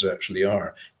installations actually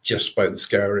are, just by the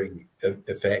scouring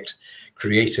effect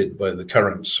created by the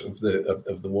currents of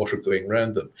the water going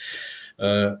around them,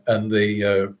 and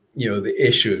the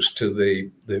issues to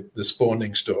the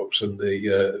spawning stocks and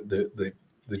the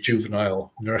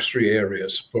juvenile nursery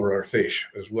areas for our fish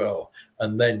as well.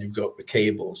 And then you've got the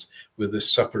cables with this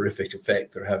soporific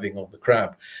effect they're having on the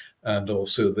crab, and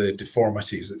also the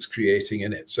deformities it's creating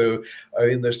in it. So, I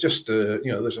mean, there's just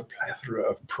there's a plethora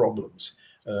of problems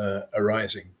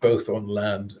arising, both on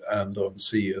land and on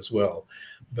sea as well.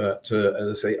 But as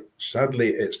I say, sadly,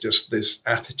 it's just this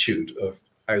attitude of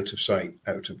out of sight,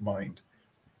 out of mind.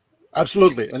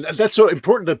 Absolutely. And that's so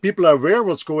important that people are aware of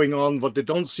what's going on, what they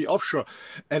don't see offshore.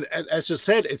 And as you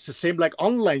said, it's the same like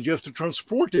online. You have to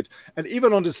transport it. And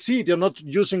even on the sea, they're not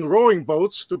using rowing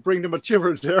boats to bring the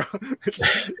material there.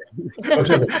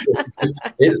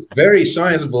 It's very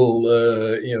sizable,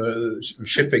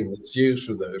 shipping that's used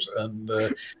for those. And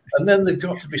then they've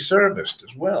got to be serviced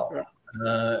as well.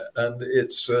 And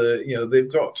it's,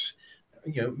 they've got...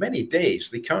 many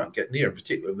days they can't get near.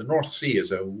 Particularly the North Sea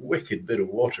is a wicked bit of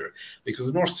water, because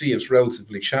the North Sea is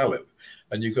relatively shallow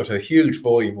and you've got a huge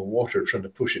volume of water trying to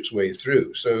push its way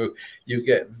through. So you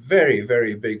get very,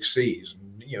 very big seas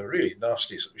and really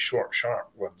nasty short,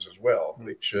 sharp ones as well,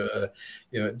 which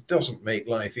it doesn't make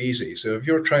life easy. So if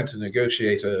you're trying to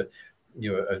negotiate a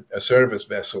service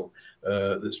vessel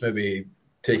that's maybe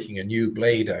taking a new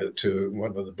blade out to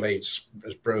one of the blades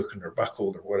is broken or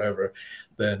buckled or whatever,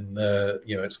 then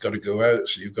it's got to go out.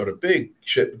 So you've got a big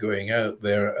ship going out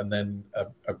there, and then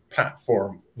a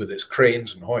platform with its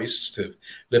cranes and hoists to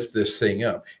lift this thing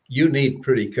up. You need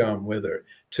pretty calm weather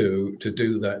to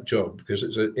do that job, because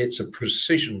it's a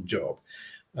precision job.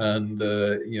 And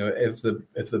if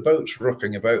the boat's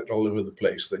rocking about all over the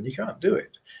place, then you can't do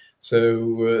it.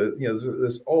 So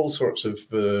there's all sorts of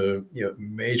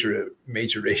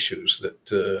major issues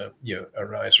that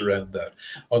arise around that.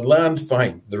 On land,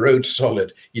 fine, the road's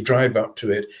solid. You drive up to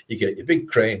it, you get your big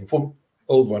crane,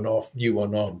 old one off, new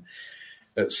one on.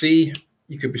 At sea,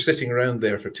 you could be sitting around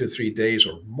there for 2 or 3 days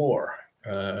or more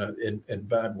in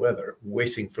bad weather,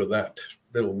 waiting for that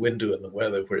little window in the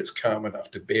weather where it's calm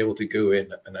enough to be able to go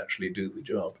in and actually do the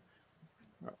job.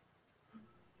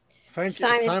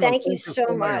 Simon, thank you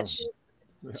so much.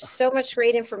 So much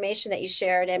great information that you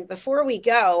shared. And before we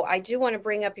go, I do want to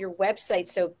bring up your website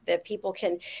so that people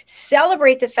can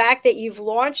celebrate the fact that you've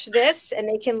launched this and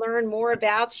they can learn more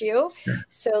about you.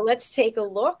 So let's take a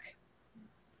look.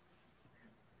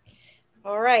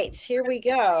 All right, here we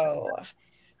go.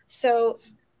 So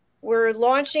we're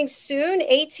launching soon,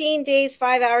 18 days,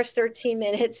 5 hours, 13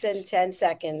 minutes, and 10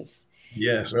 seconds.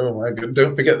 Yes. Oh my God!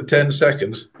 Don't forget the 10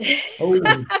 seconds. Oh, who's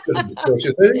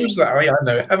that? I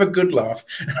know. Have a good laugh.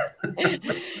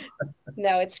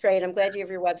 No, it's great. I'm glad you have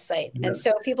your website, and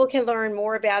so people can learn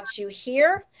more about you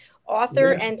here.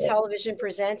 Author and television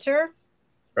presenter.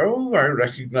 Oh, I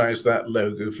recognize that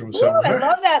logo from somewhere. I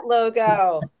love that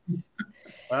logo.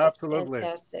 Absolutely.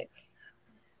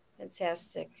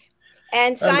 Fantastic.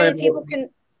 And Simon, people can.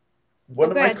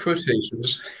 One of my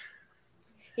quotations.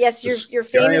 Yes, you're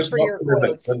famous for your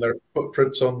quotes. And their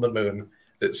footprints on the moon.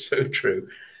 It's so true.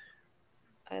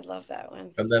 I love that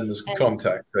one. And then there's a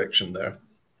contact section there.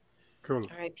 Cool.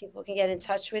 All right, people can get in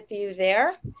touch with you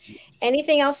there.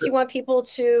 Anything else you want people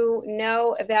to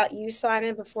know about you,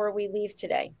 Simon, before we leave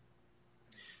today?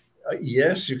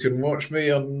 Yes, you can watch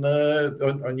me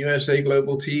on USA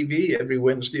Global TV every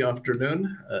Wednesday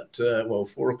afternoon at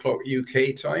 4 o'clock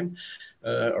UK time,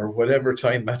 or whatever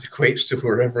time that equates to,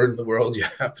 wherever in the world you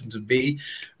happen to be,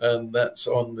 and that's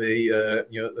on the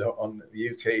on the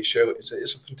UK show. It's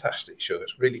a fantastic show.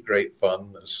 It's really great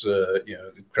fun. There's a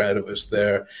crowd of us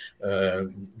there.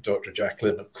 Dr.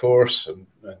 JACALYN, of course, and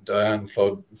Diane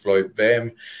Floyd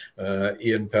Bem,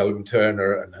 Ian Pelham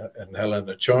Turner, and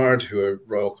Helena Chard, who are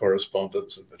royal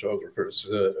correspondents and photographers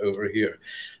over here.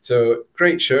 So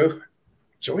great show.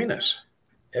 Join us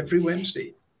every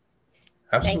Wednesday.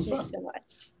 Have some fun. Thank you so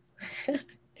much.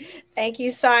 Thank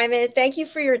you, Simon. Thank you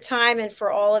for your time and for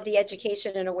all of the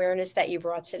education and awareness that you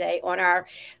brought today on our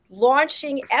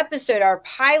launching episode, our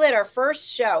pilot, our first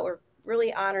show. We're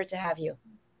really honored to have you.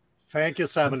 Thank you,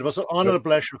 Simon. It was an honor and a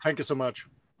pleasure. Thank you so much.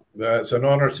 It's an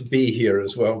honor to be here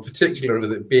as well, particularly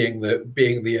with it being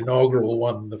the inaugural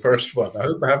one, the first one. I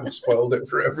hope I haven't spoiled it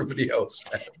for everybody else.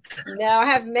 No, I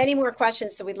have many more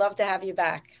questions, so we'd love to have you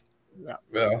back. Yeah.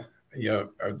 Well,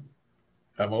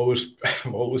 I'm always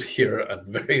here and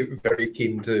very, very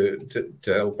keen to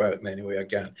help out in any way I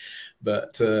can.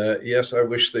 But yes, I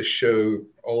wish this show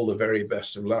all the very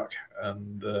best of luck,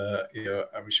 and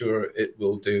I'm sure it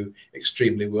will do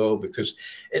extremely well, because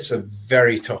it's a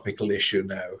very topical issue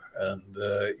now, and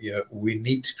we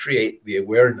need to create the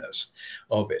awareness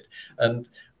of it. And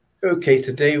okay,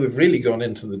 today we've really gone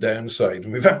into the downside,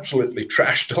 and we've absolutely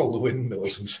trashed all the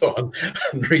windmills and so on,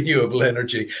 and renewable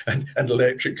energy and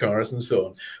electric cars and so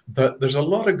on. But there's a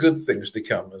lot of good things to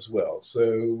come as well.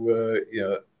 So,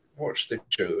 watch the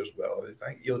show as well. I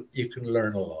think you can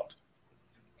learn a lot.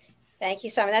 Thank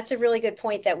you, Simon. That's a really good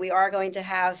point, that we are going to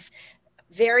have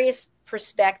various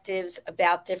perspectives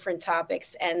about different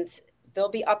topics, and they'll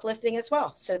be uplifting as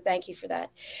well. So thank you for that.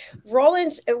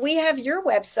 Roland, we have your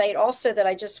website also that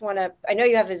I know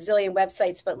you have a zillion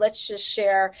websites, but let's just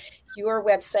share your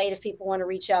website if people want to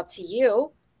reach out to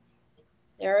you.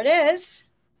 There it is.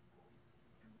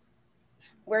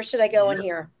 Where should I go in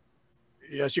here?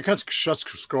 Yes, you can just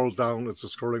scroll down. It's a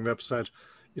scrolling website.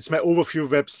 It's my overview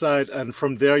website, and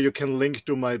from there you can link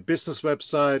to my business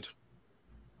website,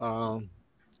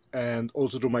 and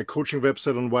also to my coaching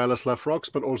website on Wireless Life Rocks,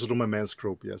 but also to my men's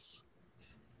group, yes.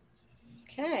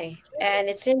 Okay. And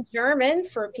it's in German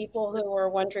for people who are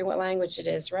wondering what language it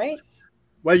is, right?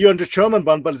 Well, you're on the German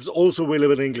one, but it's also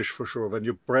available in English for sure. When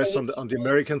you press on the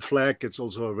American flag, it's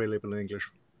also available in English.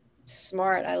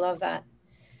 Smart. I love that.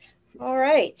 All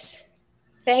right.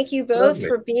 Thank you both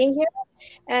for being here.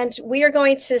 And we are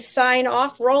going to sign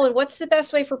off. Roland, what's the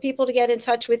best way for people to get in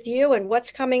touch with you, and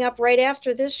what's coming up right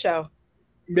after this show?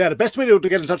 Yeah, the best way to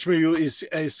get in touch with you is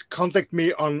contact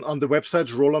me on the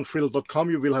website roland.friedl.com.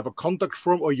 You will have a contact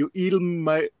form, or you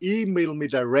email me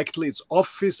directly. It's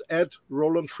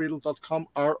office@rolandfriedl.com,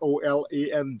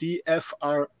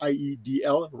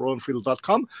 ROLANDFRIEDL,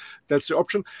 rolandfriedl.com. That's the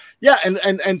option. Yeah,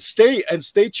 and stay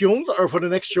tuned for the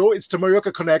next show. It's the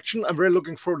Mallorca Connection. I'm very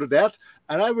looking forward to that.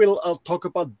 And I'll talk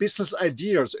about business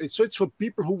ideas. It's for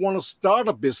people who want to start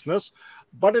a business,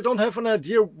 but they don't have an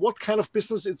idea what kind of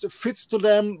business it fits to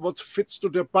them, what fits to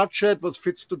their budget, what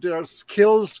fits to their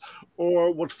skills,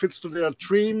 or what fits to their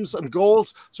dreams and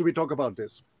goals. So we talk about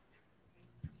this.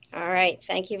 All right.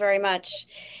 Thank you very much.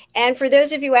 And for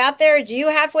those of you out there, do you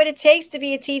have what it takes to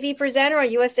be a TV presenter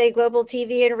on USA Global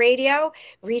TV and Radio?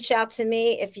 Reach out to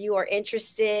me if you are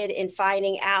interested in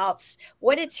finding out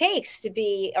what it takes to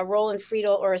be a Roland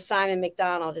Friedl or a Simon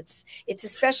MacDonald. It's a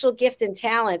special gift and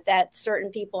talent that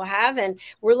certain people have, and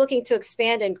we're looking to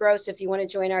expand and grow. So if you want to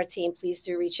join our team, please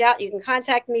do reach out. You can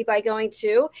contact me by going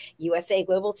to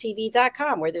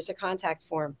usaglobaltv.com, where there's a contact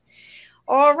form.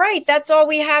 All right, that's all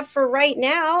we have for right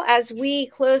now. As we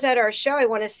close out our show, I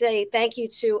want to say thank you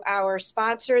to our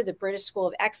sponsor, the British School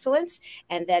of Excellence,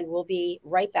 and then we'll be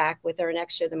right back with our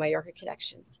next show, the Mallorca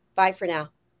Connection. Bye for now.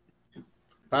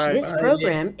 Bye. This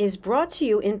program is brought to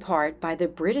you in part by the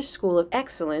British School of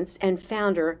Excellence and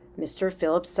founder, Mr.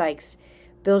 Philip Sykes.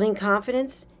 Building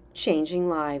confidence, changing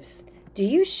lives. Do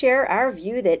you share our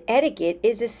view that etiquette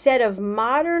is a set of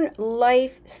modern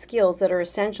life skills that are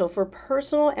essential for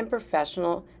personal and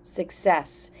professional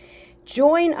success?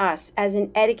 Join us as an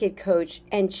etiquette coach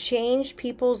and change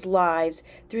people's lives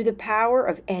through the power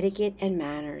of etiquette and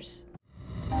manners.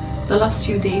 The last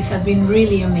few days have been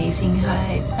really amazing.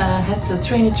 I had a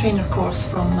trainer course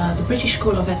from the British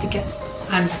School of Etiquette.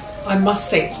 And I must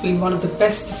say it's been one of the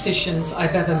best decisions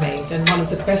I've ever made and one of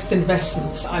the best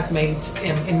investments I've made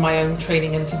in my own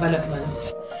training and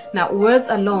development. Now, words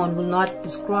alone will not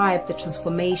describe the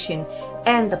transformation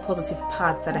and the positive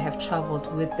path that I have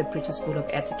traveled with the British School of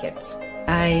Etiquette.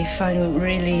 I find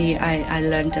really I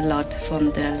learned a lot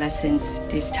from the lessons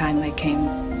this time I came.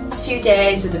 The last few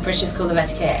days with the British School of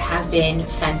Etiquette have been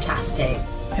fantastic.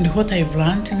 And what I've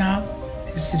learned now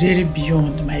is really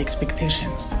beyond my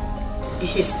expectations.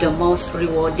 This is the most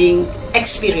rewarding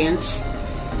experience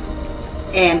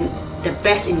and the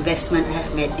best investment I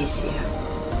have made this year.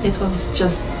 It was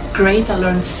just great. I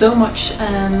learned so much,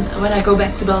 and when I go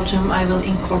back to Belgium I will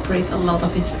incorporate a lot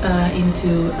of it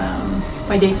into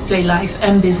my day-to-day life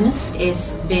and business.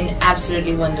 It's been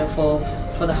absolutely wonderful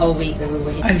for the whole week that we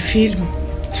were here. I feel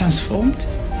transformed,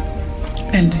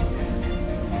 and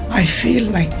I feel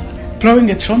like blowing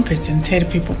a trumpet and tell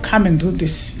people, come and do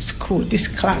this school, this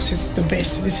class is the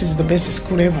best, this is the best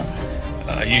school ever.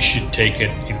 You should take it.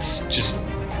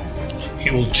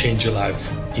 It will change your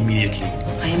life immediately.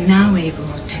 I am now able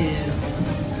to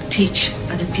teach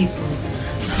other people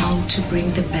how to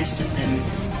bring the best of them.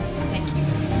 Thank you.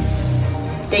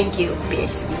 Thank you,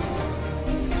 BSc.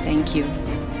 Thank you.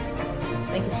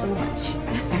 Thank you so much.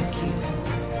 Thank you.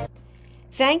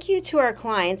 Thank you to our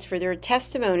clients for their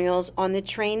testimonials on the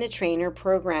Train the Trainer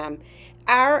program.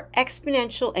 Our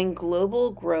exponential and global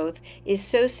growth is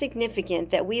so significant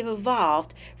that we've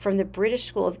evolved from the British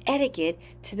School of Etiquette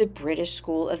to the British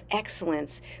School of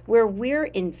Excellence, where we're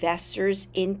investors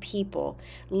in people.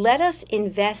 Let us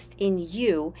invest in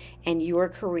you and your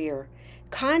career.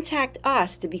 Contact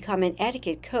us to become an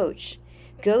etiquette coach.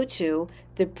 Go to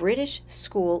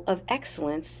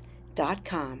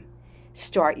thebritishschoolofexcellence.com.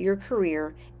 Start your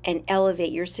career and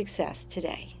elevate your success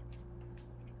today.